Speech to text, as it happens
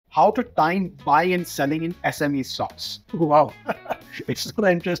how to time buying and selling in SME stocks. Wow. It's an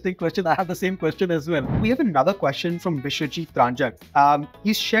interesting question. I have the same question as well. We have another question from Vishwajit Ranjan.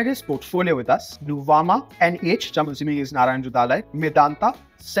 He's shared his portfolio with us. Nuvama, NH, which I'm assuming is Narayan Judalai, Medanta,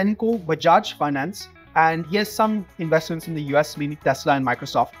 Senco, Bajaj Finance, and he has some investments in the US, meaning Tesla and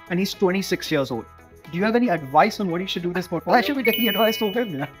Microsoft, and he's 26 years old. Do you have any advice on what he should do with this portfolio? Why should we get the advice from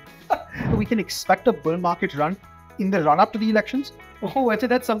him? Yeah. We can expect a bull market run in the run-up to the elections? Oh, I say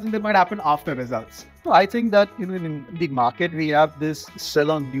that's something that might happen after results. So I think that in the market, we have this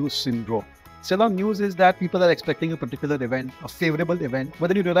sell-on news syndrome. Sell-on news is that people are expecting a particular event, a favorable event, but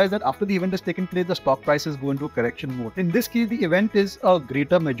then you realize that after the event has taken place, the stock prices go into a correction mode. In this case, the event is a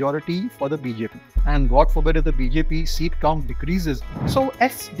greater majority for the BJP. And God forbid if the BJP seat count decreases. So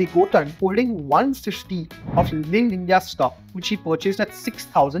S. Degotan holding 150 of Lin India stock, which he purchased at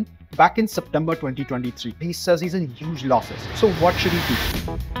 6,000 back in September 2023. He says he's in huge losses. So what should he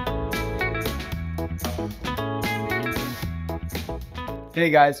do? Hey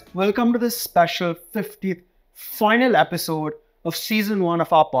guys, welcome to this special 50th final episode of season 1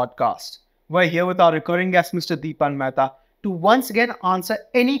 of our podcast. We're here with our recurring guest, Mr. Dipan Mehta, to once again answer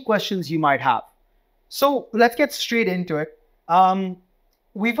any questions you might have. So let's get straight into it.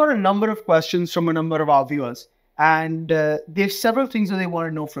 We've got a number of questions from a number of our viewers, and there's several things that they want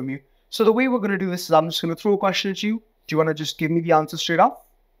to know from you. So the way we're going to do this is I'm just going to throw a question at you. Do you want to just give me the answer straight up?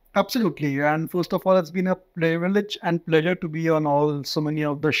 Absolutely. And first of all, it's been a privilege and pleasure to be on so many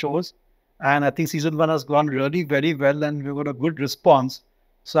of the shows. And I think season 1 has gone really very well and we've got a good response.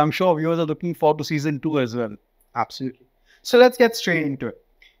 So I'm sure viewers are looking forward to season 2 as well. Absolutely. So let's get straight into it.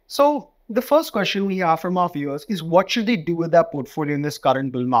 So the first question we have from our viewers is what should they do with their portfolio in this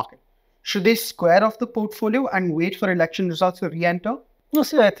current bull market? Should they square off the portfolio and wait for election results to re-enter? No,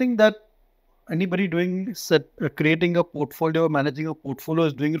 see, I think that anybody creating a portfolio, managing a portfolio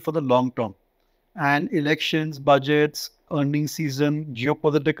is doing it for the long term. And elections, budgets, earnings season,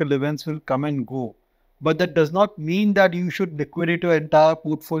 geopolitical events will come and go. But that does not mean that you should liquidate your entire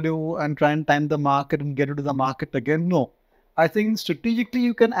portfolio and try and time the market and get into the market again. No. I think strategically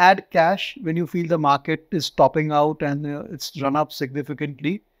you can add cash when you feel the market is topping out and it's run up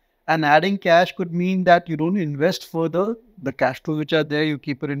significantly. And adding cash could mean that you don't invest further. The cash flows which are there, you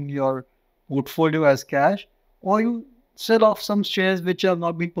keep it in your portfolio as cash, or you sell off some shares which have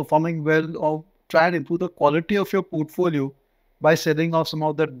not been performing well, or try and improve the quality of your portfolio by selling off some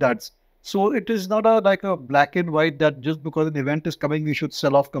of the duds. So it is not like a black and white that just because an event is coming, we should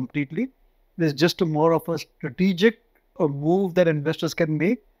sell off completely. It's just more of a strategic move that investors can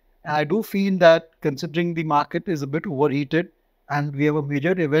make. And I do feel that considering the market is a bit overheated and we have a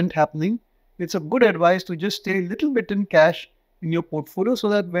major event happening, it's a good advice to just stay a little bit in cash in your portfolio so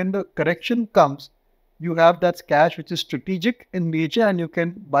that when the correction comes, you have that cash which is strategic in nature and you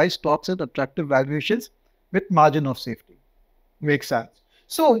can buy stocks at attractive valuations with margin of safety. Makes sense.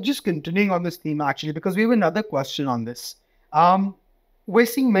 So just continuing on this theme actually, because we have another question on this. We're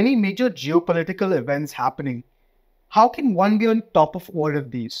seeing many major geopolitical events happening. How can one be on top of all of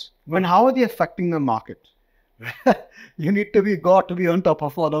these? How are they affecting the market? You need to be on top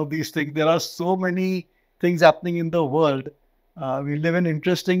of all of these things. There are so many things happening in the world. We live in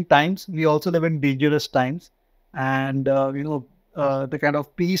interesting times. We also live in dangerous times. And, the kind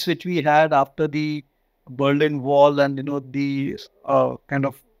of peace which we had after the Berlin Wall and, the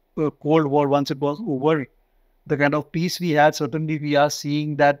Cold War once it was over, the kind of peace we had, certainly we are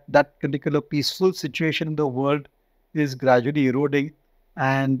seeing that particular peaceful situation in the world is gradually eroding.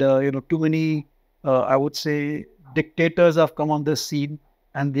 And, too many, I would say, dictators have come on the scene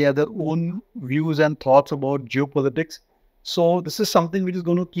and they have their own views and thoughts about geopolitics. So this is something which is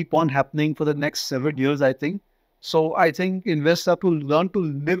going to keep on happening for the next several years, I think. So I think investors have to learn to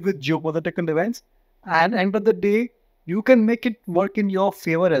live with geopolitical events. And end of the day, you can make it work in your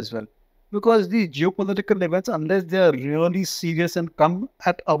favor as well. Because these geopolitical events, unless they are really serious and come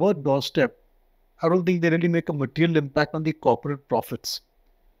at our doorstep, I don't think they really make a material impact on the corporate profits.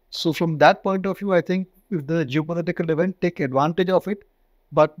 So from that point of view, I think if the geopolitical event, take advantage of it.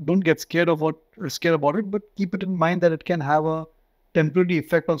 But don't get scared about it, but keep it in mind that it can have a temporary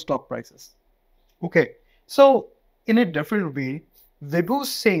effect on stock prices. Okay, so in a different way, Vibhu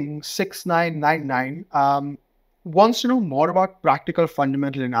Singh 6999 wants to know more about practical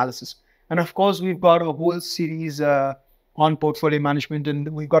fundamental analysis. And of course, we've got a whole series on portfolio management and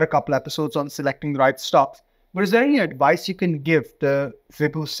we've got a couple episodes on selecting the right stocks. But is there any advice you can give to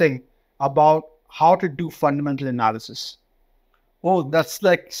Vibhu Singh about how to do fundamental analysis? Oh, that's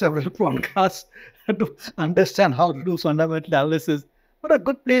like several podcasts to understand how to do fundamental analysis. But a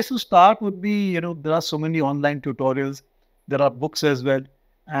good place to start would be, there are so many online tutorials. There are books as well.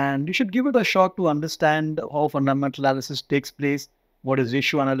 And you should give it a shot to understand how fundamental analysis takes place, what is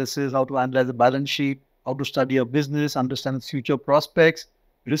ratio analysis, how to analyze a balance sheet, how to study a business, understand its future prospects,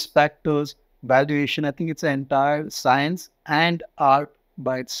 risk factors, valuation. I think it's an entire science and art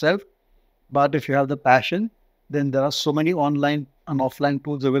by itself. But if you have the passion, then there are so many online and offline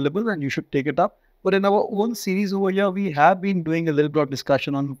tools available and you should take it up. But in our own series over here, we have been doing a little bit of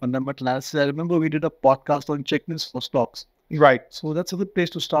discussion on fundamental analysis. I remember we did a podcast on checklists for stocks. Right. So that's a good place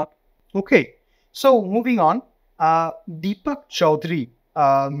to start. Okay. So moving on, Deepak Chaudhary,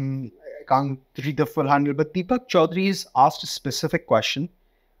 I can't read the full handle, but Deepak Chaudhary is asked a specific question.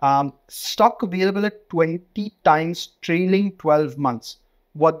 Stock available at 20 times trailing 12 months.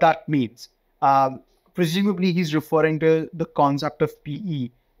 What that means? Presumably he's referring to the concept of PE.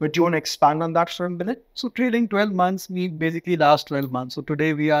 But do you want to expand on that for a minute? So trailing 12 months means basically last 12 months. So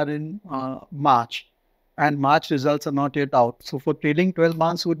today we are in March and March results are not yet out. So for trailing 12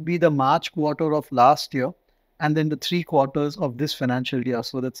 months would be the March quarter of last year and then the 3 quarters of this financial year.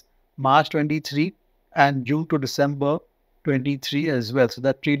 So that's March 23 and June to December 23 as well. So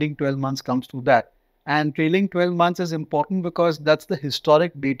that trailing 12 months comes to that. And trailing 12 months is important because that's the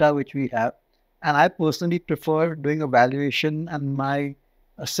historic data which we have. And I personally prefer doing a valuation and my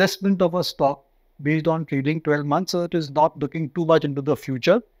assessment of a stock based on trailing 12 months. So it is not looking too much into the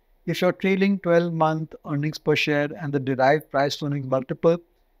future. If your trailing 12-month earnings per share and the derived price to earnings multiple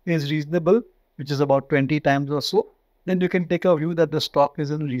is reasonable, which is about 20 times or so, then you can take a view that the stock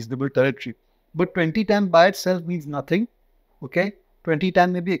is in reasonable territory. But 20 times by itself means nothing. Okay, 20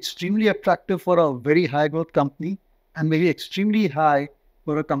 times may be extremely attractive for a very high growth company and maybe extremely high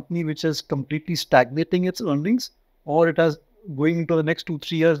for a company which is completely stagnating its earnings, or it has going into the next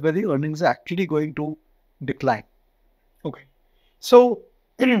 2-3 years where the earnings are actually going to decline. Okay. So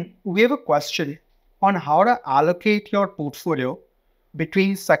we have a question on how to allocate your portfolio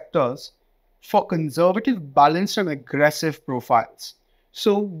between sectors for conservative, balanced, and aggressive profiles.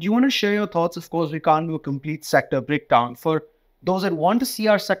 So do you want to share your thoughts? Of course, we can't do a complete sector breakdown. For those that want to see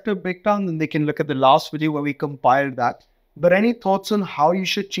our sector breakdown, then they can look at the last video where we compiled that. But any thoughts on how you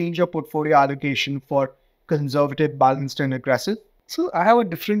should change your portfolio allocation for conservative, balanced, and aggressive? So I have a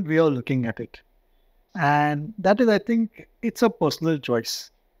different way of looking at it. And that is, I think, it's a personal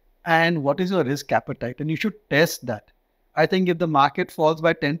choice. And what is your risk appetite? And you should test that. I think if the market falls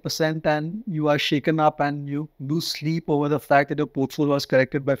by 10% and you are shaken up and you lose sleep over the fact that your portfolio was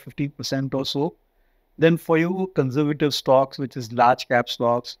corrected by 15% or so, then for you, conservative stocks, which is large cap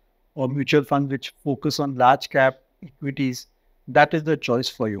stocks, or mutual funds which focus on large cap equities, that is the choice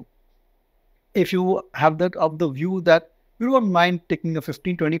for you. If you have that of the view that you don't mind taking a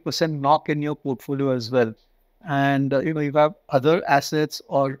 15-20% knock in your portfolio as well, and you have other assets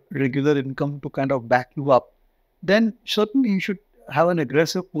or regular income to kind of back you up, then certainly you should have an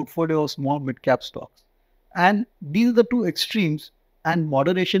aggressive portfolio of small mid-cap stocks. And these are the two extremes, and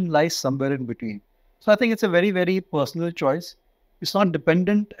moderation lies somewhere in between. So I think it's a very, very personal choice. It's not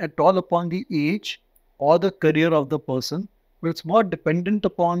dependent at all upon the age or the career of the person, but it's more dependent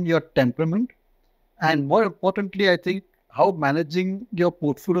upon your temperament. And more importantly, I think how managing your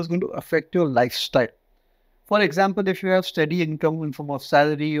portfolio is going to affect your lifestyle. For example, if you have steady income in form of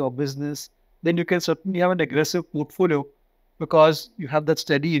salary or business, then you can certainly have an aggressive portfolio because you have that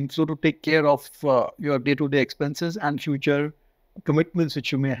steady inflow to take care of your day-to-day expenses and future commitments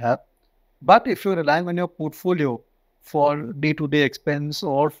which you may have. But if you're relying on your portfolio for day-to-day expense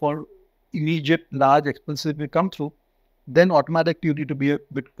or for immediate large expenses that may come through, then automatically you need to be a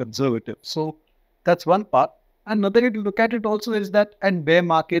bit conservative. So that's one part. Another way to look at it also is that in bear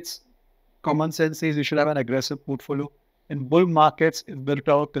markets, common sense says you should have an aggressive portfolio. In bull markets, it's better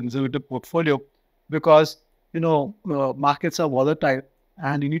to have a conservative portfolio because, markets are volatile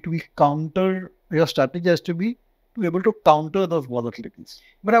and you need to your strategy has to be to be able to counter those volatilities.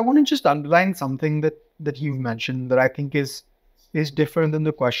 But I want to just underline something that you've mentioned that I think is different than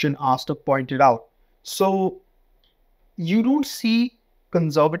the question asked or pointed out. So you don't see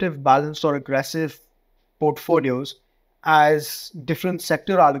conservative, balanced, or aggressive portfolios as different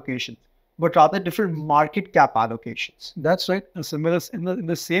sector allocations, but rather different market cap allocations. That's right. Similar in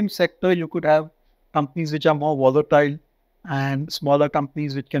the same sector, you could have companies which are more volatile and smaller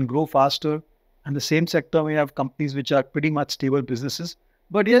companies which can grow faster. And the same sector may have companies which are pretty much stable businesses.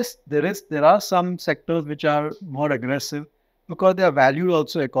 But yes, there are some sectors which are more aggressive because they are valued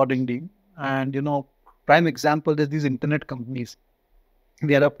also accordingly. And prime example is these internet companies.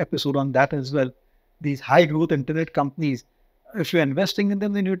 We had an episode on that as well. These high growth internet companies, if you're investing in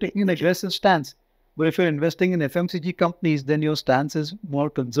them, then you're taking an aggressive stance. But if you're investing in FMCG companies, then your stance is more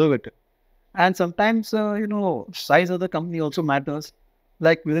conservative. And sometimes, size of the company also matters.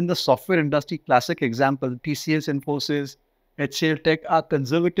 like within the software industry, classic example, TCS, Infosys, HCL Tech are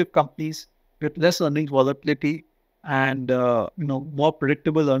conservative companies with less earnings volatility and more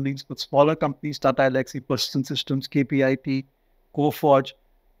predictable earnings. But smaller companies, Tata Elixir, Persistent Systems, KPIT, Coforge,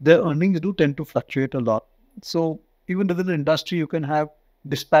 their earnings do tend to fluctuate a lot. So even within the industry, you can have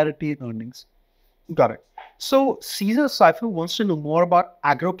disparity in earnings. Got it. So Caesar Cipher wants to know more about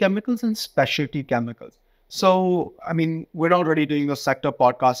agrochemicals and specialty chemicals. So, I mean, we're not really doing a sector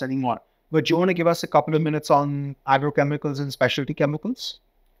podcast anymore, but do you want to give us a couple of minutes on agrochemicals and specialty chemicals?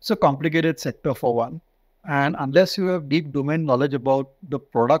 It's a complicated sector for one. And unless you have deep domain knowledge about the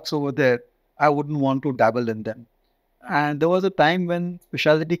products over there, I wouldn't want to dabble in them. And there was a time when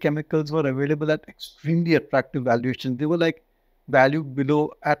specialty chemicals were available at extremely attractive valuations. They were like valued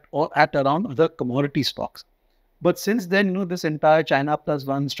below at or at around other commodity stocks. But since then, this entire China plus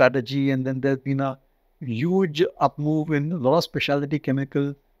one strategy, and then there's been a huge up move in a lot of specialty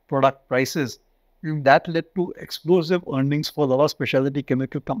chemical product prices. And that led to explosive earnings for a lot of specialty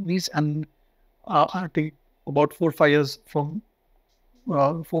chemical companies. And I think about 4 or 5 years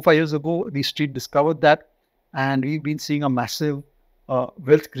ago, the street discovered that, and we've been seeing a massive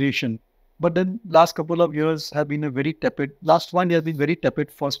wealth creation. But then last couple of years have been a very tepid. Last 1 year has been very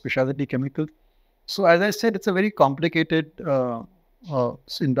tepid for specialty chemicals. So as I said, it's a very complicated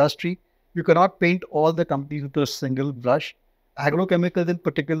industry. You cannot paint all the companies with a single brush. Agrochemicals in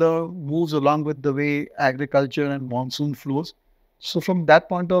particular moves along with the way agriculture and monsoon flows. So from that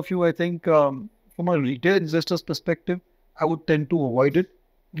point of view, I think from a retail investor's perspective, I would tend to avoid it.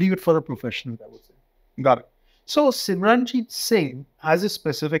 Leave it for the professionals, I would say. Got it. So Simranjit Singh has a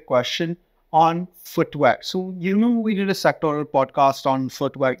specific question on footwear. So we did a sectoral podcast on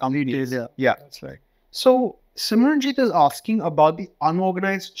footwear companies. Yeah, that's right. So Simranjit is asking about the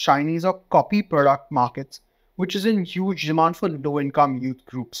unorganized Chinese or copy product markets, which is in huge demand for low-income youth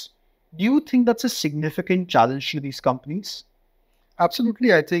groups. Do you think that's a significant challenge to these companies?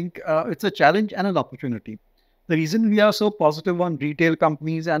 Absolutely. I think it's a challenge and an opportunity. The reason we are so positive on retail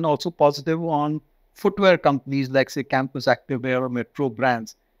companies and also positive on footwear companies like, say, Campus Activewear or Metro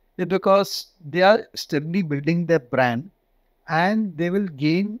brands is because they are steadily building their brand and they will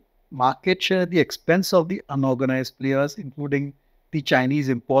gain market share at the expense of the unorganized players, including the Chinese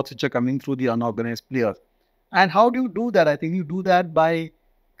imports which are coming through the unorganized players. And how do you do that? I think you do that by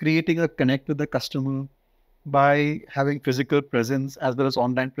creating a connect with the customer, by having physical presence as well as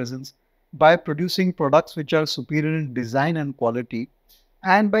online presence, by producing products which are superior in design and quality,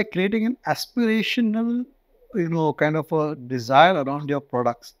 and by creating an aspirational, kind of a desire around your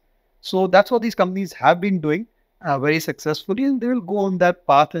products. So that's what these companies have been doing very successfully, and they will go on that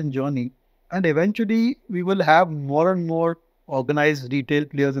path and journey. And eventually, we will have more and more organized retail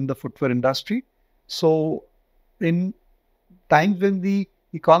players in the footwear industry. So in times when the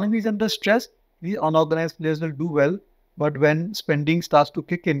economy is under stress, the unorganized players will do well. But when spending starts to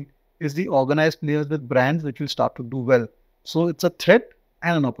kick in, it's the organized players with brands which will start to do well. So it's a threat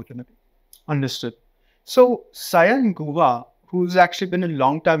and an opportunity. Understood. So Sayan Guva, who's actually been a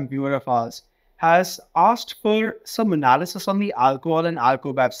long-time viewer of ours, has asked for some analysis on the alcohol and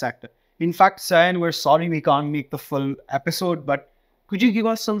alcobev sector. In fact, Sayan, we're sorry we can't make the full episode, but could you give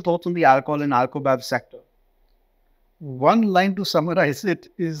us some thoughts on the alcohol and alcobev sector? One line to summarize it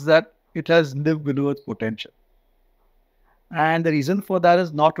is that it has lived below its potential. And the reason for that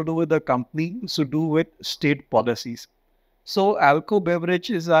is not to do with the company, it's to do with state policies. So alcohol beverage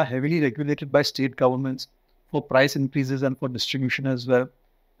is heavily regulated by state governments for price increases and for distribution as well.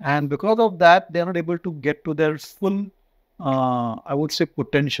 And because of that, they're not able to get to their full, I would say,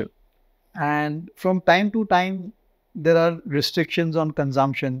 potential. And from time to time, there are restrictions on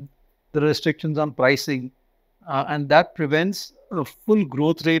consumption, there are restrictions on pricing, and that prevents a full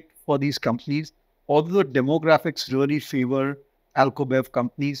growth rate for these companies, although the demographics really favor alcobev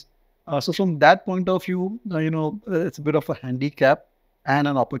companies. So from that point of view, it's a bit of a handicap and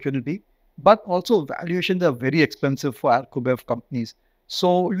an opportunity, but also valuations are very expensive for alcobev companies.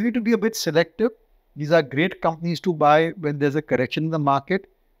 So you need to be a bit selective. These are great companies to buy when there's a correction in the market.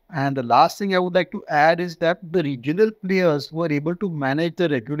 And the last thing I would like to add is that the regional players who are able to manage the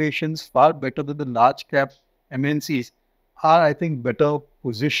regulations far better than the large cap MNCs are, I think, better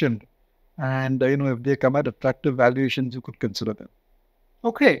positioned. And, if they come at attractive valuations, you could consider them.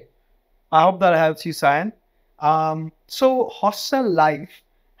 Okay. I hope that helps you, Sayan. So Hostel Life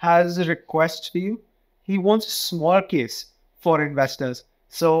has a request for you. He wants a small case for investors.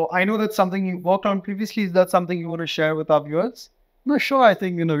 So I know that's something you worked on previously. Is that something you want to share with our viewers? No, sure. I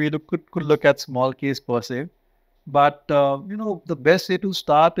think, we could look at small case per se. But, the best way to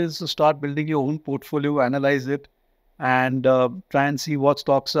start is to start building your own portfolio, analyze it, and try and see what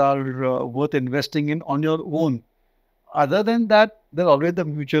stocks are worth investing in on your own. Other than that, there always the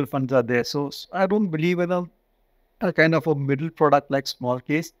mutual funds are there. So I don't believe in a kind of a middle product like small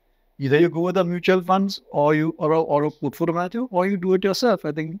case. Either you go with the mutual funds or or a portfolio manager, or you do it yourself.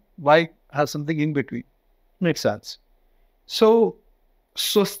 I think why have something in between? Makes sense. So,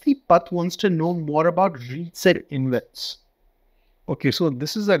 Swasti Pat wants to know more about REITs and InvITs. Okay, so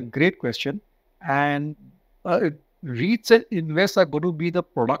this is a great question. And uh, REITs and invests are going to be the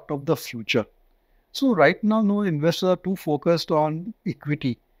product of the future. So right now, no investors are too focused on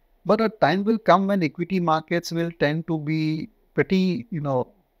equity, but a time will come when equity markets will tend to be pretty,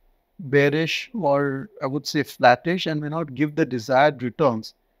 bearish, or I would say flattish, and may not give the desired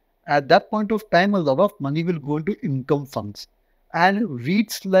returns. At that point of time, a lot of money will go into income funds, and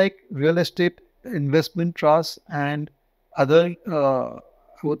REITs like real estate investment trusts and other, I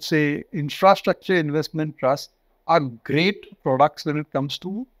would say, infrastructure investment trusts are great products when it comes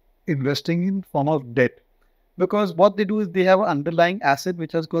to investing in form of debt, because what they do is they have an underlying asset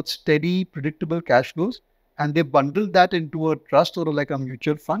which has got steady, predictable cash flows, and they bundle that into a trust or like a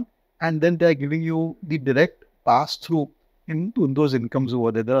mutual fund, and then they're giving you the direct pass through in those incomes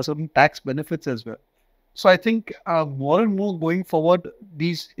over there. There are certain tax benefits as well. So I think more and more going forward,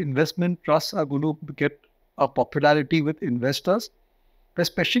 these investment trusts are going to get a popularity with investors,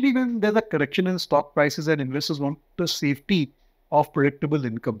 especially when there's a correction in stock prices and investors want the safety of predictable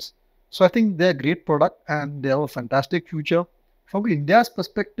incomes. So I think they're a great product and they have a fantastic future. From India's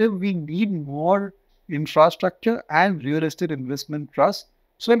perspective, we need more infrastructure and real estate investment trusts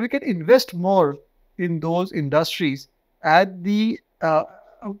so that we can invest more in those industries at the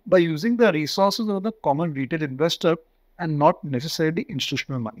by using the resources of the common retail investor and not necessarily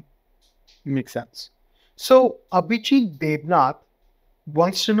institutional money. Makes sense. So, Abhijit Devnath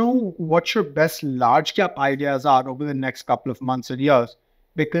wants to know what your best large cap ideas are over the next couple of months and years.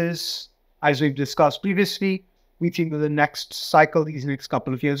 Because, as we've discussed previously, we think that the next cycle, these next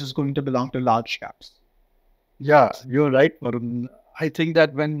couple of years, is going to belong to large caps. Yeah, you're right, Varun. I think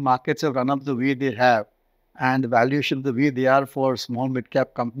that when markets have run up the way they have and the valuation the way they are for small mid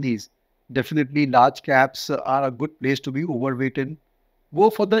cap companies, definitely large caps are a good place to be overweight in. Go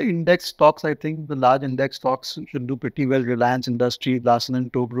for the index stocks. I think the large index stocks should do pretty well. Reliance Industries, Larsen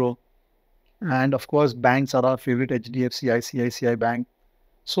and Tobro, and of course, banks are our favorite: HDFC, ICICI Bank.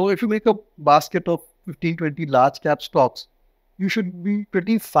 So if you make a basket of 15, 20 large cap stocks, you should be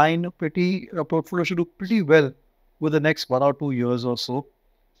pretty fine. Portfolio should do pretty well with the next 1 or 2 years or so.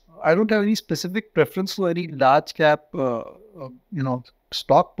 I don't have any specific preference for any large cap,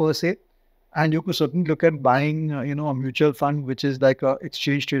 stock per se. And you could certainly look at buying, a mutual fund, which is like a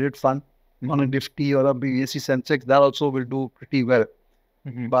exchange traded fund on a Nifty or a BSE Sensex. That also will do pretty well.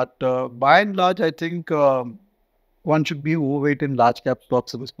 But by and large, I think one should be overweight in large cap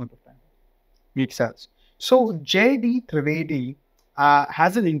stocks at this point of time. Makes sense. So, JD Trivedi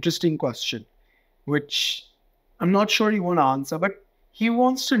has an interesting question, which I'm not sure you want to answer, but he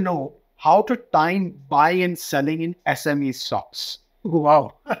wants to know how to time buying and selling in SME stocks.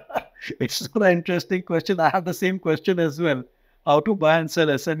 Wow. It's an interesting question. I have the same question as well. How to buy and sell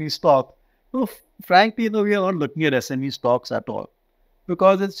SME stock? So, frankly, we are not looking at SME stocks at all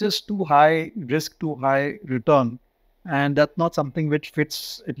because it's just too high risk, too high return. And that's not something which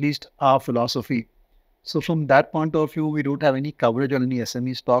fits at least our philosophy. So from that point of view, we don't have any coverage on any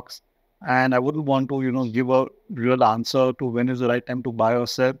SME stocks. And I wouldn't want to, give a real answer to when is the right time to buy or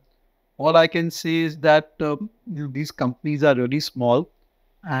sell. All I can say is that these companies are really small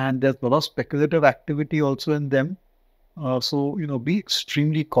and there's a lot of speculative activity also in them. So, be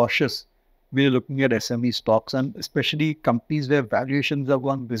extremely cautious when you're looking at SME stocks, and especially companies where valuations have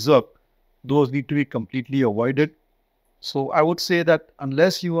gone berserk. Those need to be completely avoided. So I would say that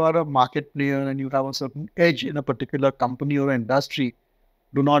unless you are a market player and you have a certain edge in a particular company or industry,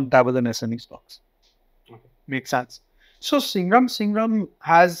 do not dabble in SME stocks. Makes sense. So Singram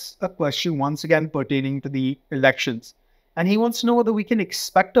has a question once again pertaining to the elections. And he wants to know whether we can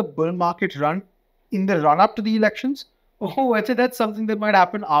expect a bull market run in the run up to the elections, or whether that's something that might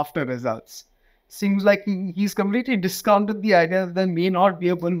happen after results. Seems like he's completely discounted the idea that there may not be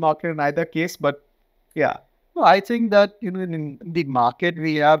a bull market in either case, but yeah. No, I think that in the market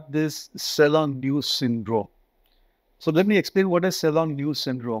we have this sell on news syndrome. So let me explain what is sell on news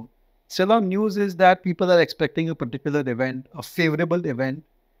syndrome. Sell on news is that people are expecting a particular event, a favorable event,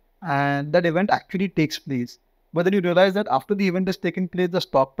 and that event actually takes place. But then you realize that after the event has taken place, the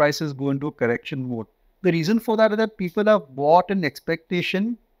stock prices go into a correction mode. The reason for that is that people have bought an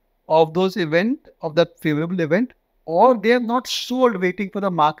expectation of that favorable event, or they have not sold waiting for the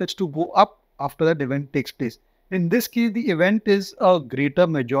markets to go up after that event takes place. In this case, the event is a greater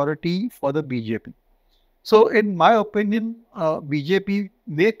majority for the BJP. So, in my opinion, BJP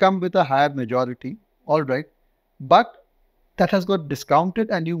may come with a higher majority, all right, but that has got discounted,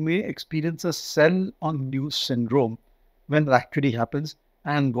 and you may experience a sell on news syndrome when it actually happens.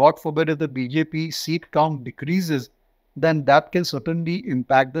 And God forbid if the BJP seat count decreases, then that can certainly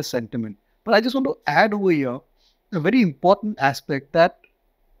impact the sentiment. But I just want to add over here a very important aspect, that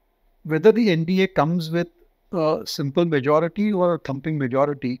whether the NDA comes with a simple majority or a thumping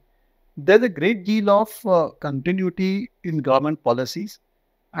majority, there's a great deal of continuity in government policies,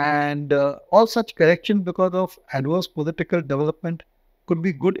 and all such correction because of adverse political development could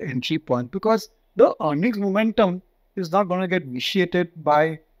be good entry point, because the earnings momentum is not going to get vitiated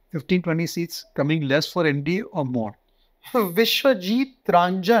by 15, 20 seats coming less for NDA or more. Vishwajit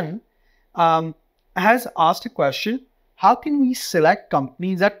Ranjan um, has asked a question. How can we select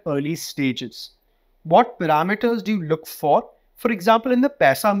companies at early stages? What parameters do you look for? For example, in the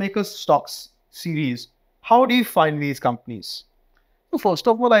Paisa Makers stocks series, how do you find these companies? So first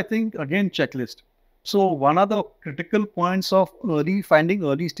of all, I think again checklist. So one of the critical points of finding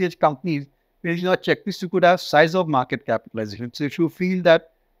early stage companies is, in your checklist you could have size of market capitalization. So if you feel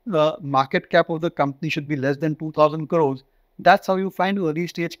that the market cap of the company should be less than 2,000 crores, that's how you find early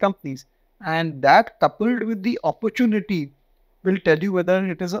stage companies. And that coupled with the opportunity will tell you whether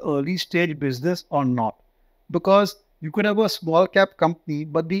it is an early stage business or not. Because you could have a small cap company,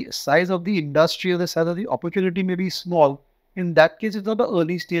 but the size of the industry or the size of the opportunity may be small. In that case, it's not an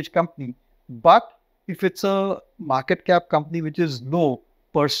early stage company. But if it's a market cap company which is low,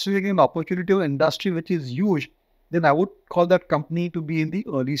 pursuing an opportunity or industry which is huge, then I would call that company to be in the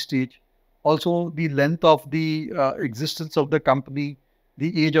early stage. Also, the length of the existence of the company,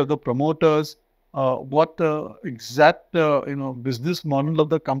 the age of the promoters, what exact business model of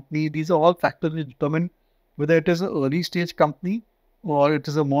the company. These are all factors which determine whether it is an early stage company or it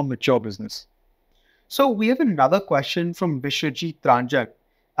is a more mature business. So we have another question from Vishwajit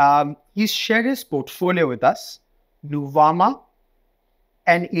Ranjan. He's shared his portfolio with us. Nuvama,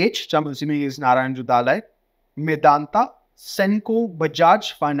 NH, which I'm assuming is Narayan Judalai, Medanta, Senco,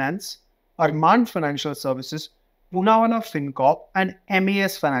 Bajaj Finance, Arman Financial Services, Poonawalla FinCorp, and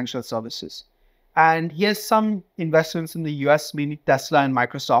MAS Financial Services. And he has some investments in the US, meaning Tesla and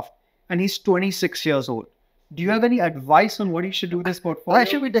Microsoft, and he's 26 years old. Do you have any advice on what he should do with his portfolio? Why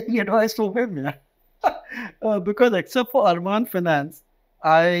should we take advice from him? Yeah? Because except for Arman Finance,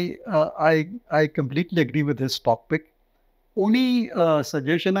 I completely agree with his stock pick. Only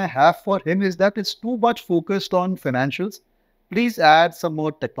suggestion I have for him is that it's too much focused on financials. Please add some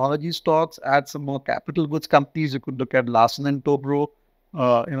more technology stocks, add some more capital goods companies. You could look at Larsen and Tobro.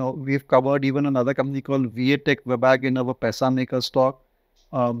 We've covered even another company called VA Webag in our Paisa Maker stock.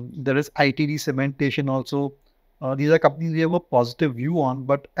 There is ITD Cementation also. These are companies we have a positive view on,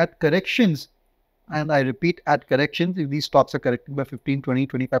 but at corrections, and I repeat, at corrections, if these stocks are corrected by 15, 20,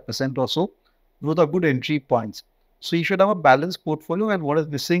 25% or so, those are good entry points. So you should have a balanced portfolio, and what is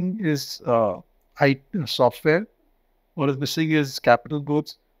missing is software. What is missing is capital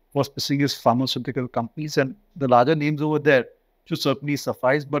goods. What's missing is pharmaceutical companies, and the larger names over there should certainly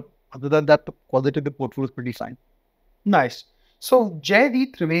suffice. But other than that, the quality of the portfolio is pretty fine. Nice. So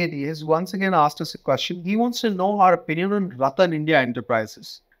Jaydeep Trivedi has once again asked us a question. He wants to know our opinion on Ratan India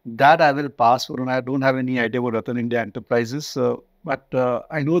Enterprises. That I will pass on. I don't have any idea about Ratan India Enterprises, but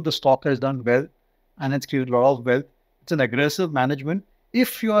I know the stock has done well and it's created a lot of wealth. It's an aggressive management.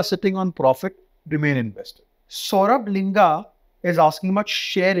 If you are sitting on profit, remain invested. Saurabh Linga is asking about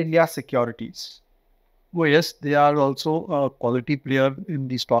Share India Securities. Oh yes, they are also a quality player in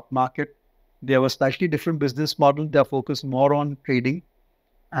the stock market. They have a slightly different business model. They are focused more on trading,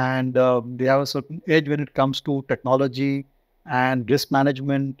 and they have a certain edge when it comes to technology and risk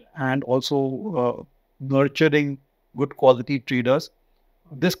management, and also nurturing good quality traders.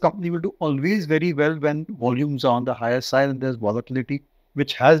 This company will do always very well when volumes are on the higher side and there's volatility,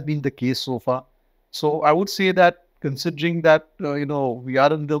 which has been the case so far. So I would say that, considering that we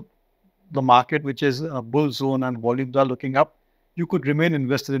are in the market which is a bull zone and volumes are looking up, you could remain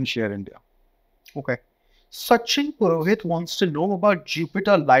invested in Share India. Okay. Sachin Purohit wants to know about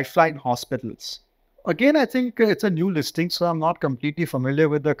Jupiter Lifeline Hospitals. Again, I think it's a new listing, so I'm not completely familiar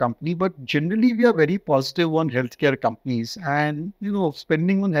with the company, but generally we are very positive on healthcare companies. And,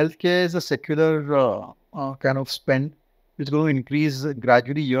 spending on healthcare is a secular kind of spend. It's going to increase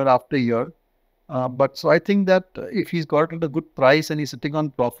gradually year after year. But so I think that if he's got at a good price and he's sitting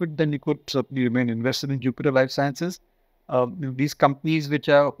on profit, then he could certainly remain invested in Jupiter Life Sciences. These companies which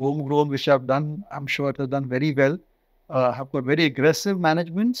are homegrown, which have done, I'm sure it has done very well, have got very aggressive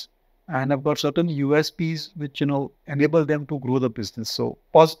managements, and have got certain USPs which enable them to grow the business. So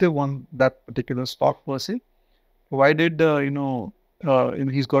positive on that particular stock per se, provided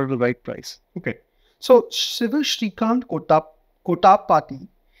he's got the right price. Okay. So Civil Shrikant Kotapati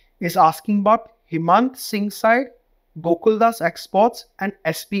is asking about Himant Singh side, Gokuldas Exports, and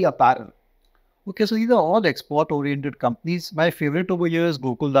SP Apparel. Okay, so these are all export-oriented companies. My favorite over here is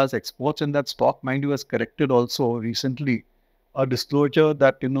Gokuldas Exports, and that stock, mind you, has corrected also recently. A disclosure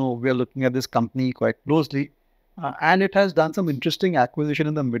that we are looking at this company quite closely, and it has done some interesting acquisition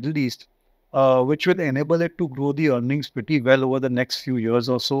in the Middle East, which will enable it to grow the earnings pretty well over the next few years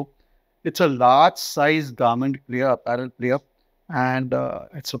or so. It's a large-size garment player, apparel player, and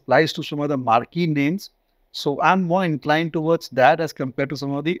it supplies to some of the marquee names. So I'm more inclined towards that as compared to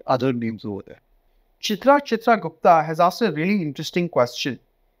some of the other names over there. Chitra Gupta has asked a really interesting question.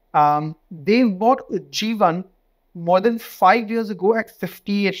 They bought Ujjivan more than 5 years ago at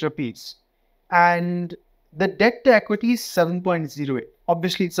 58 rupees. And the debt to equity is 7.08.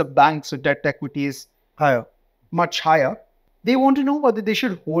 Obviously, it's a bank, so debt to equity is Higher. much higher. They want to know whether they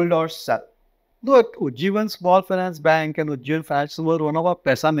should hold or sell. Look, Ujjivan Small Finance Bank and Ujjivan Financial were one of our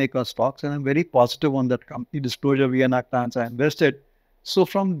Pesa Maker stocks, and I'm very positive on that company. Disclosure via Naktans, I invested. So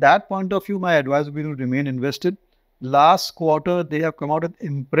from that point of view, my advice would be to remain invested. Last quarter, they have come out with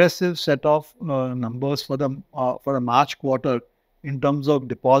impressive set of numbers for the March quarter in terms of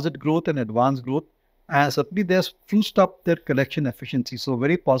deposit growth and advance growth. And certainly, there's spruced up their collection efficiency. So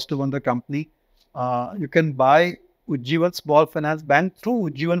very positive on the company. You can buy Ujjivan Small Finance Bank through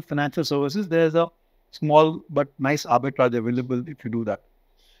Ujjivan Financial Services. There's a small but nice arbitrage available if you do that.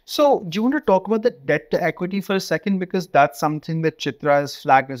 So, do you want to talk about the debt to equity for a second? Because that's something that Chitra has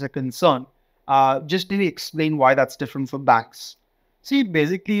flagged as a concern. Just maybe explain why that's different for banks. See,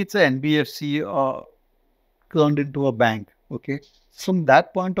 basically, it's an NBFC turned into a bank. Okay. From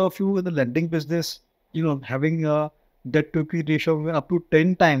that point of view, in the lending business, having a debt to equity ratio of up to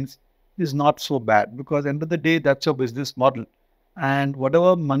 10 times is not so bad, because end of the day, that's your business model. And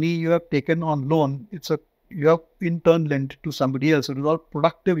whatever money you have taken on loan, you have in turn lent to somebody else. So it is all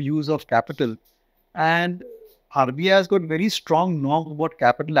productive use of capital. And RBI has got very strong norms about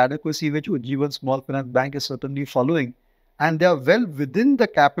capital adequacy, which Ujjivan Small Finance Bank is certainly following. And they are well within the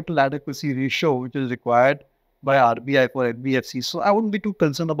capital adequacy ratio, which is required by RBI for NBFC. So I wouldn't be too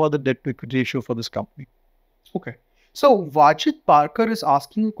concerned about the debt to equity ratio for this company. Okay. So Vajit Parker is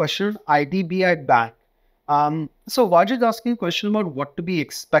asking a question on IDBI Bank. So Vajit is asking a question about what to be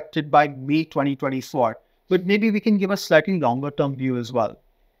expected by May 2024. But maybe we can give a slightly longer term view as well.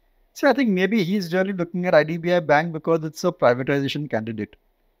 So I think maybe he's really looking at IDBI Bank because it's a privatization candidate.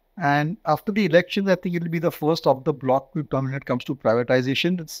 And after the elections, I think it will be the first of the block to come when it comes to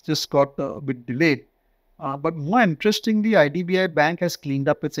privatization. It's just got a bit delayed. But more interestingly, IDBI Bank has cleaned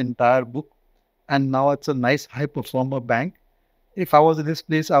up its entire book. And now it's a nice high performer bank. If I was in this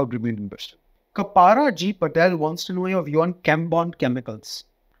place, I would remain invested. Kapara G. Patel wants to know your view on Chembond Chemicals.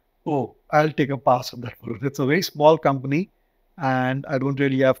 Oh, I'll take a pass on that one. It's a very small company and I don't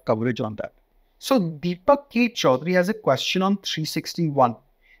really have coverage on that. So Deepak K. Chaudhary has a question on 361.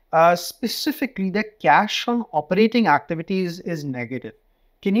 Specifically, the cash on operating activities is negative.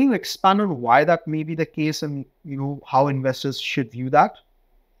 Can you expand on why that may be the case and how investors should view that?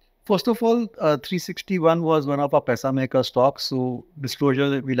 First of all, 361 was one of our Pesa Maker stocks. So disclosure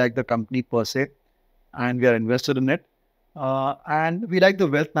that we like the company per se and we are invested in it. And we like the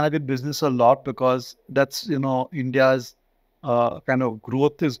wealth management business a lot because that's, India's kind of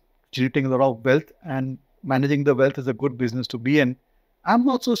growth is generating a lot of wealth, and managing the wealth is a good business to be in. I'm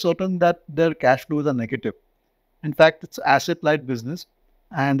not so certain that their cash flows are negative. In fact, it's asset-light business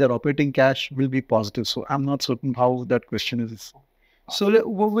and their operating cash will be positive. So I'm not certain how that question is. So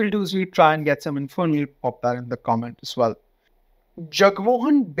what we'll do is we'll try and get some info and we'll pop that in the comment as well.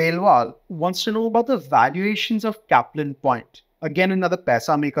 Jagmohan Belwal wants to know about the valuations of Kaplan Point. Again, another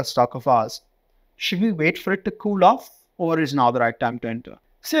Pesa Maker stock of ours. Should we wait for it to cool off, or is now the right time to enter?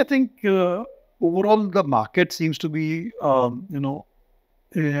 See, I think overall the market seems to be,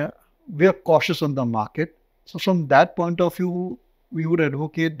 we are cautious on the market. So from that point of view, we would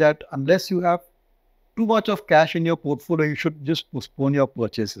advocate that unless you have too much of cash in your portfolio, you should just postpone your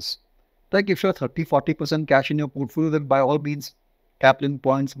purchases. Like if you're 30-40% cash in your portfolio, then by all means, Kaplan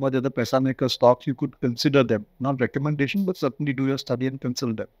Points, some of the other Pesa Maker stocks, you could consider them. Not recommendation, but certainly do your study and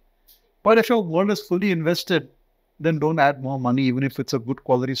consider them. But if your world is fully invested, then don't add more money, even if it's a good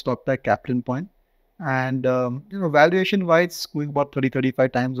quality stock like Kaplan Point. And, valuation wise, going about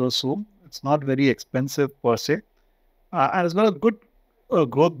 30-35 times or so. It's not very expensive per se. And it's got a good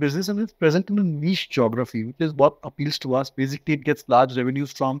growth business, and it's present in a niche geography, which is what appeals to us. Basically, it gets large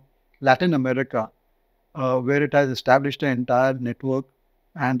revenues from Latin America, where it has established an entire network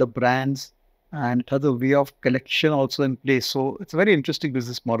and the brands, and it has a way of collection also in place. So it's a very interesting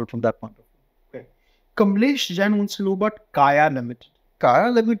business model from that point of view. Okay. Kamlesh Jain wants to know about Kaya Limited.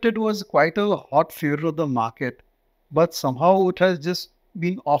 Kaya Limited was quite a hot favorite of the market, but somehow it has just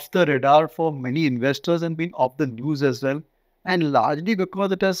been off the radar for many investors and been off the news as well, and largely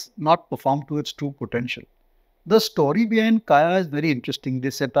because it has not performed to its true potential. The story behind Kaya is very interesting. They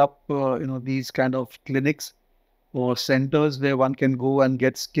set up, these kind of clinics or centers where one can go and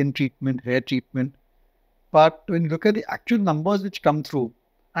get skin treatment, hair treatment. But when you look at the actual numbers which come through,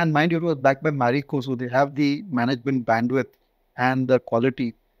 and mind you, it was backed by Marico, so they have the management bandwidth and the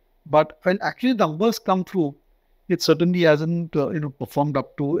quality. But when actually numbers come through, it certainly hasn't, performed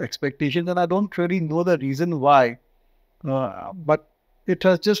up to expectations, and I don't really know the reason why. But it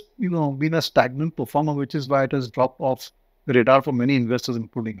has just, been a stagnant performer, which is why it has dropped off the radar for many investors,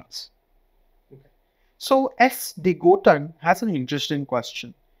 including us. So S. Degotan has an interesting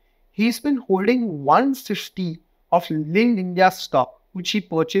question. He's been holding 150 of Lind India stock, which he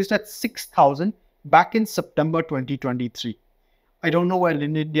purchased at 6,000 back in September 2023. I don't know where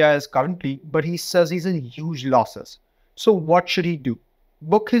Lind India is currently, but he says he's in huge losses. So what should he do?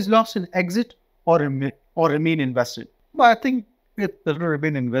 Book his loss and exit, or remain invested? But I think it will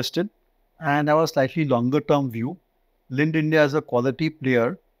remain invested and have a slightly longer term view. Lind India is a quality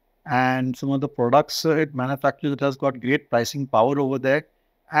player, and some of the products it manufactures, it has got great pricing power over there.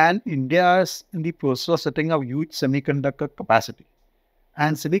 And India is in the process of setting up huge semiconductor capacity.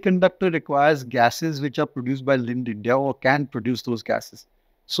 And semiconductor requires gases which are produced by Lind India or can produce those gases.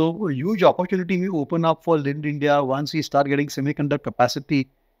 So a huge opportunity will open up for Lind India once we start getting semiconductor capacity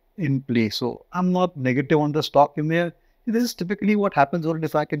in place. So I'm not negative on the stock in there. This is typically what happens, or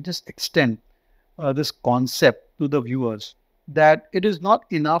if I can just extend this concept to the viewers, that it is not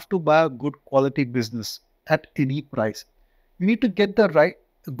enough to buy a good quality business at any price. You need to get the right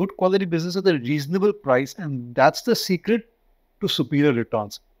good quality business at a reasonable price, and that's the secret to superior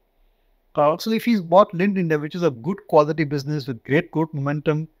returns. So if he's bought Lind India, which is a good quality business with great growth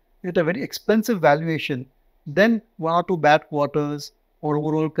momentum at a very expensive valuation, then one or two bad quarters or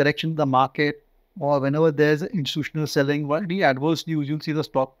overall correction in the market, or whenever there's institutional selling, any adverse news, you'll see the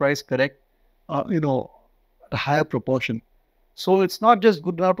stock price correct, at a higher proportion. So it's not just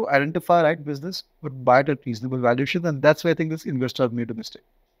good enough to identify right business, but buy it at reasonable valuation. And that's where I think this investor has made a mistake.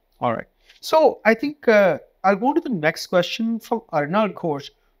 All right. So I think I'll go to the next question from Arnal Ghosh,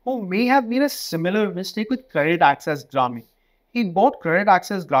 who may have made a similar mistake with Credit Access Grameen. He bought Credit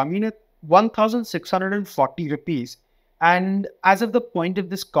Access Grameen at 1,640 rupees. And as of the point of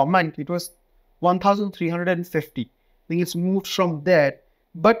this comment, it was 1,350. I think it's moved from there.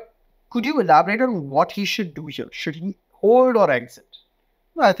 But could you elaborate on what he should do here? Should he hold or exit?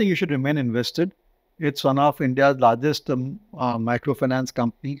 Well, I think you should remain invested. It's one of India's largest microfinance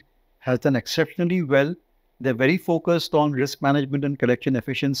company, has done exceptionally well. They're very focused on risk management and collection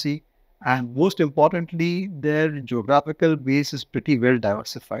efficiency. And most importantly, their geographical base is pretty well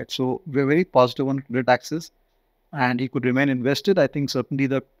diversified. So we're very positive on Credit Access, and he could remain invested. I think certainly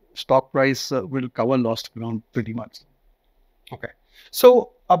the stock price will cover lost ground pretty much. Okay.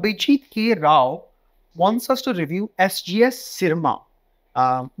 So Abhijit K. Rao wants us to review SGS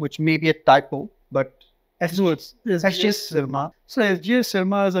Sirma, which may be a typo, but It's SGS Sirma. So SGS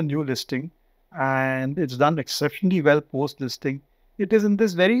Sirma is a new listing, and it's done exceptionally well post-listing. It is in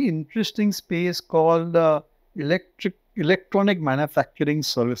this very interesting space called electronic manufacturing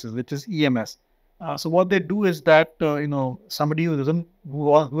services, which is EMS. So what they do is that somebody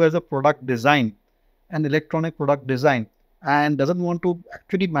who has a product design, an electronic product design, and doesn't want to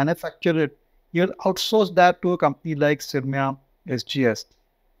actually manufacture it, you'll outsource that to a company like Sirma, SGS,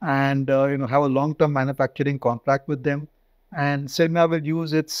 and have a long-term manufacturing contract with them. And Sirma will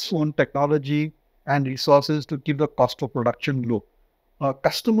use its own technology and resources to keep the cost of production low.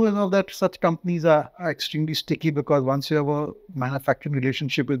 Customers of that such companies are extremely sticky, because once you have a manufacturing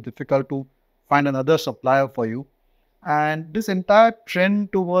relationship, it's difficult to find another supplier for you. And this entire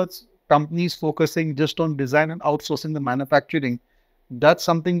trend towards companies focusing just on design and outsourcing the manufacturing, that's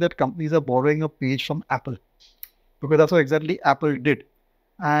something that companies are borrowing a page from Apple, because that's what exactly Apple did.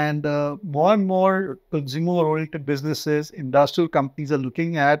 And more and more consumer-oriented businesses, industrial companies are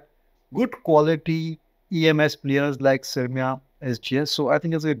looking at good quality EMS players like Sirma, SGS. So I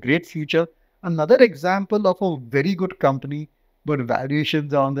think it's a great future. Another example of a very good company, but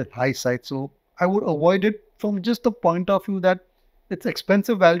valuations are on the high side. So I would avoid it from just the point of view that it's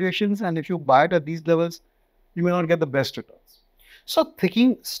expensive valuations, and if you buy it at these levels, you may not get the best returns. So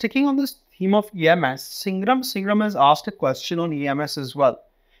sticking on this theme of EMS, Singram has asked a question on EMS as well.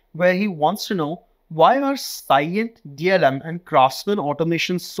 where he wants to know why are Cyient, DLM, and Craftsman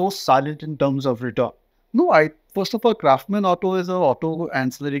Automation so silent in terms of return? No, I first of all, Craftsman Auto is an auto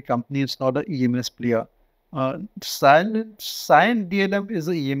ancillary company. It's not an EMS player. Cyan DLM is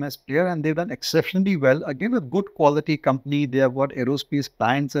an EMS player, and they've done exceptionally well. Again, a good quality company. They have got aerospace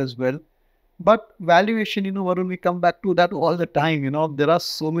clients as well. But valuation, Varun, we come back to that all the time. There are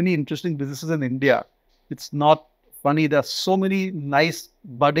so many interesting businesses in India. It's not funny. There are so many nice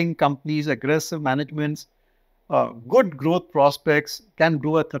budding companies, aggressive managements, good growth prospects, can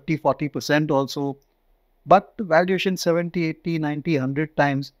grow at 30, 40% also. But valuation 70, 80, 90, 100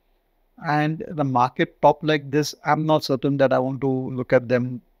 times, and the market top like this, I'm not certain that I want to look at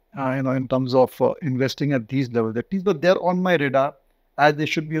them, in terms of investing at these levels. At least, but they're on my radar, as they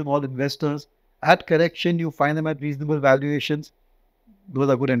should be on all investors. At correction, you find them at reasonable valuations. Those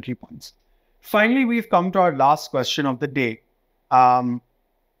are good entry points. Finally, we've come to our last question of the day. Bada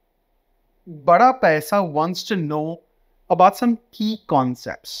Paisa wants to know about some key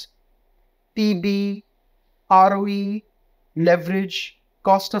concepts: PB, ROE, leverage,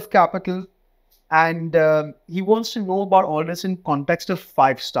 cost of capital, and he wants to know about all this in context of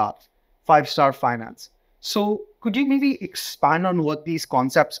five-star finance. So could you maybe expand on what these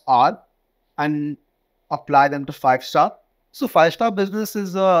concepts are and apply them to five-star? So five-star business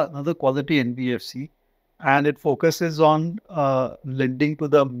is another quality NBFC, and it focuses on lending to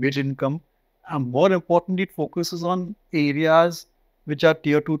the mid-income. And more importantly, it focuses on areas which are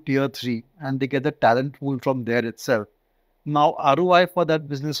tier 2, tier 3, and they get the talent pool from there itself. Now, ROI for that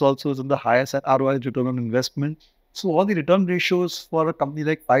business also is on the higher side. ROI is return on investment. So all the return ratios for a company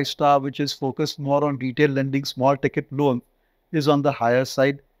like Five Star, which is focused more on retail lending, small ticket loan, is on the higher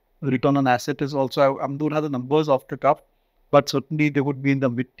side. Return on asset is also, I don't have the numbers off the cuff, but certainly they would be in the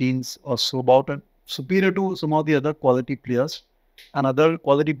mid-teens or so, about and superior to some of the other quality players and other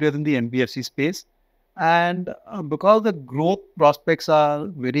quality players in the NBFC space. And because the growth prospects are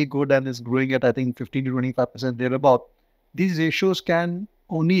very good and is growing at, I think, 15 to 25% thereabout, these ratios can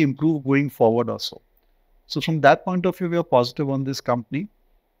only improve going forward also. So from that point of view, we are positive on this company.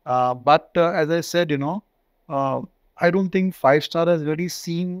 But as I said, I don't think Five Star has really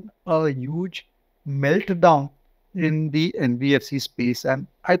seen a huge meltdown in the NBFC space. And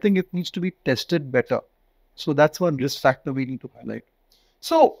I think it needs to be tested better. So that's one risk factor we need to highlight.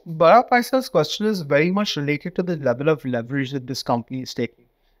 So Bada Paisa's question is very much related to the level of leverage that this company is taking.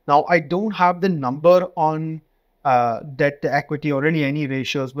 Now, I don't have the number on debt to equity or any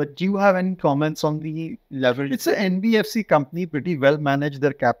ratios, but do you have any comments on the leverage? It's an NBFC company, pretty well managed.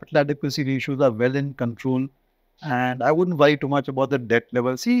 Their capital adequacy ratios are well in control. And I wouldn't worry too much about the debt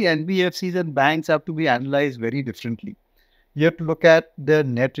level. See, NBFCs and banks have to be analyzed very differently. You have to look at their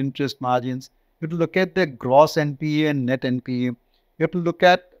net interest margins. You have to look at their gross NPA and net NPA. You have to look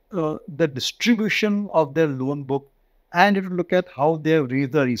at the distribution of their loan book, and you have to look at how they have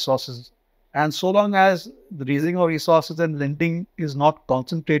raised the resources. And so long as the raising of resources and lending is not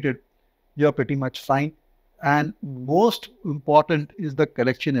concentrated, you're pretty much fine. And most important is the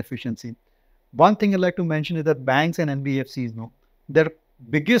collection efficiency. One thing I'd like to mention is that banks and NBFCs their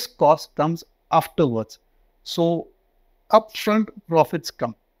biggest cost comes afterwards. So upfront profits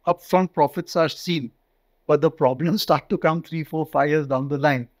come. Upfront profits are seen, but the problems start to come 3, 4, 5 years down the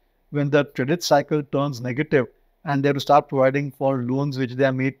line when the credit cycle turns negative and they have to start providing for loans which they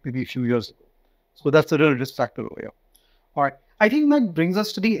have made maybe a few years ago. So that's a real risk factor over here. All right. I think that brings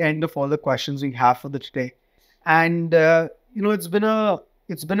us to the end of all the questions we have for the today. And,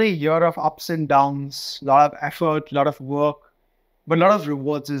 it's been a year of ups and downs, a lot of effort, a lot of work, but a lot of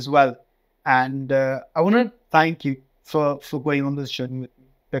rewards as well. And I want to thank you for going on this journey with me,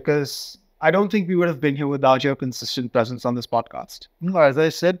 because I don't think we would have been here without your consistent presence on this podcast. As I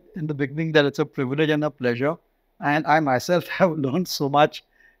said in the beginning, that it's a privilege and a pleasure. And I myself have learned so much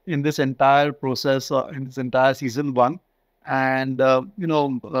in this entire process, in this entire season 1. And,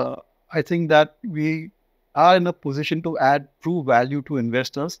 I think that we are in a position to add true value to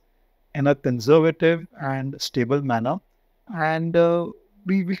investors in a conservative and stable manner. And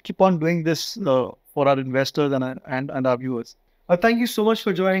we will keep on doing this for our investors and our viewers. Thank you so much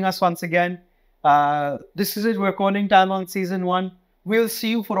for joining us once again. This is it. We're calling time on season 1. We'll see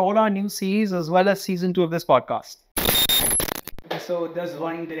you for all our new series as well as season 2 of this podcast. So there's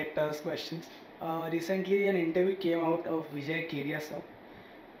one director's question. Recently, an interview came out of Vijay Kedia sir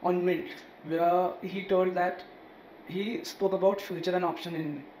on Mint, where he told that he spoke about future and option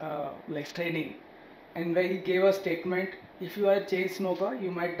in trading, and where he gave a statement: if you are a chain smoker, you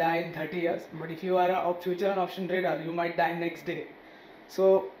might die in 30 years, but if you are a future and option trader, you might die next day.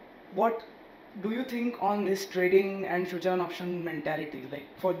 So what do you think on this trading and future and option mentality? Like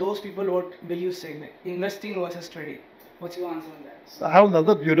for those people, what will you say? Like investing versus trading. What's your answer on that? So I have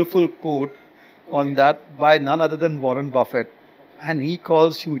another beautiful quote on that by none other than Warren Buffett, and he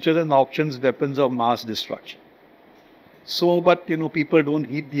calls futures and options weapons of mass destruction. So, but people don't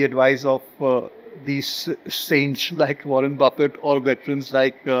heed the advice of these saints like Warren Buffett or veterans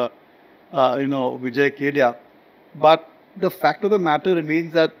like Vijay Kedia. But the fact of the matter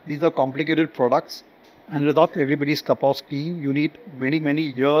remains that these are complicated products, and without everybody's cup of tea, you need many,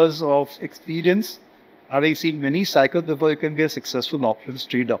 many years of experience, having seen many cycles before you can be a successful options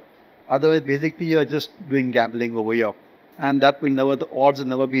trader. Otherwise, basically, you're just doing gambling over here, and that will never, the odds will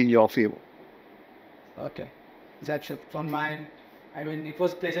never be in your favor. Okay, that's it from mine. I mean, it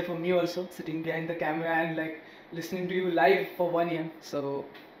was a pleasure for me also sitting behind the camera and like listening to you live for 1 year. So,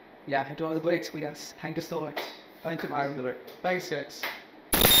 yeah, it was a good experience. Thank you so much. Thank you. Thanks, guys.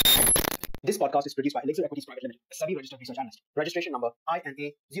 This podcast is produced by Elixir Equities Pvt, a SEBI registered research analyst. Registration number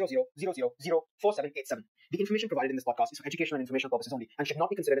INA00004787. The information provided in this podcast is for educational and informational purposes only and should not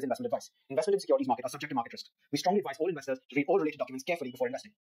be considered as investment advice. Investment in securities market are subject to market risk. We strongly advise all investors to read all related documents carefully before investing.